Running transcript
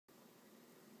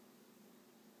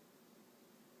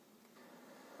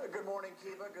morning,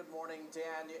 Kiva. Good morning,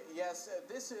 Dan. Yes,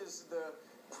 this is the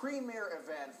premier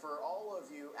event for all of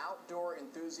you outdoor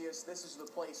enthusiasts. This is the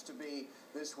place to be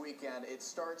this weekend. It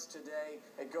starts today,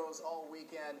 it goes all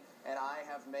weekend, and I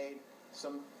have made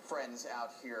some friends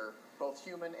out here, both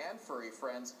human and furry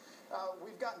friends.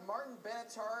 We've got Martin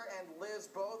Benatar and Liz,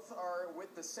 both are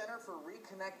with the Center for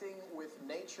Reconnecting with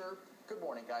Nature. Good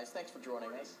morning, guys. Thanks for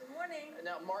joining us. Good morning.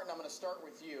 Now, Martin, I'm going to start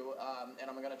with you, and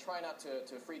I'm going to try not to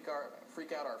freak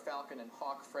out our falcon and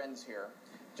hawk friends here.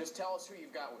 Just tell us who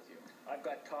you've got with you. I've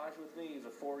got Taj with me. He's a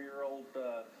 4-year-old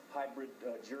hybrid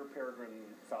Gyr peregrine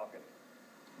falcon.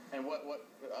 And what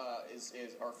is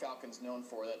our falcons known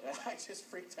for? That I just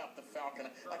freaked out the falcon.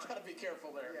 I got to be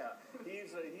careful there. Yeah,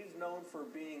 he's known for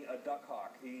being a duck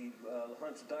hawk. He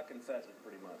hunts duck and pheasant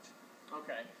pretty much.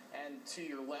 Okay. And to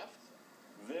your left?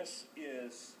 This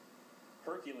is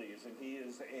Hercules, and he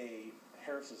is a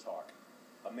Harris's hawk,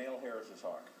 a male Harris's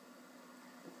hawk.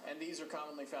 And these are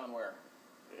commonly found where?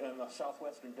 In the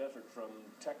southwestern desert, from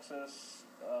Texas,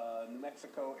 New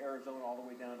Mexico, Arizona, all the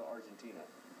way down to Argentina.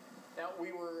 Now,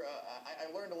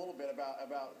 I learned a little bit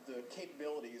about the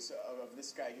capabilities of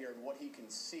this guy here and what he can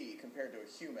see compared to a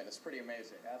human. It's pretty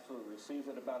amazing. Absolutely. Sees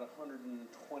at about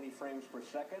 120 frames per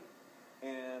second,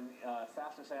 and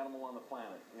fastest animal on the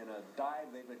planet. In a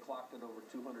dive, they've been clocked at over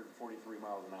 243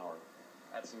 miles an hour.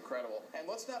 That's incredible. And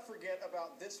let's not forget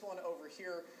about this one over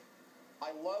here.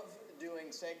 I love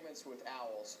doing segments with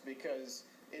owls because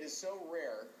it is so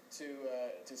rare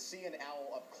to see an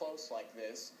owl up close like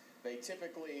this. They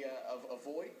typically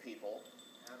avoid people.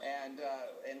 And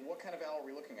what kind of owl are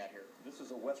we looking at here? This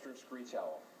is a western screech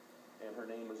owl, and her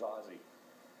name is Ozzy.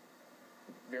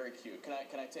 Very cute. Can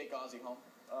I take Ozzy home?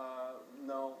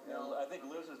 No. I think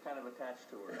Liz is kind of attached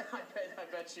to her. I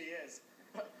bet she is.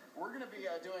 We're going to be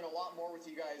doing a lot more with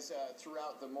you guys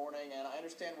throughout the morning, and I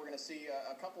understand we're going to see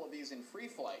a couple of these in free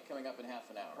flight coming up in half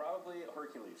an hour. Probably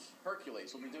Hercules.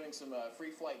 Hercules. We'll be doing some free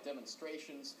flight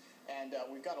demonstrations, and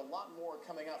we've got a lot more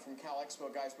coming up from Cal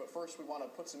Expo, guys, but first we want to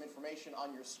put some information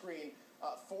on your screen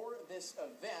for this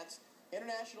event.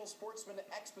 International Sportsman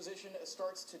Exposition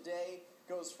starts today,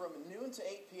 goes from noon to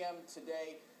 8 p.m.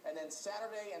 today, and then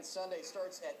Saturday and Sunday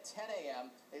starts at 10 a.m.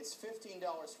 It's $15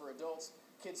 for adults.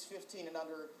 Kids 15 and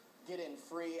under get in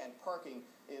free, and parking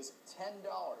is $10.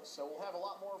 So we'll have a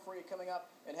lot more for you coming up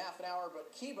in half an hour.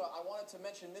 But Kiba, I wanted to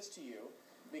mention this to you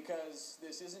because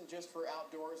this isn't just for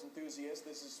outdoors enthusiasts.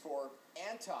 This is for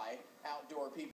anti-outdoor people.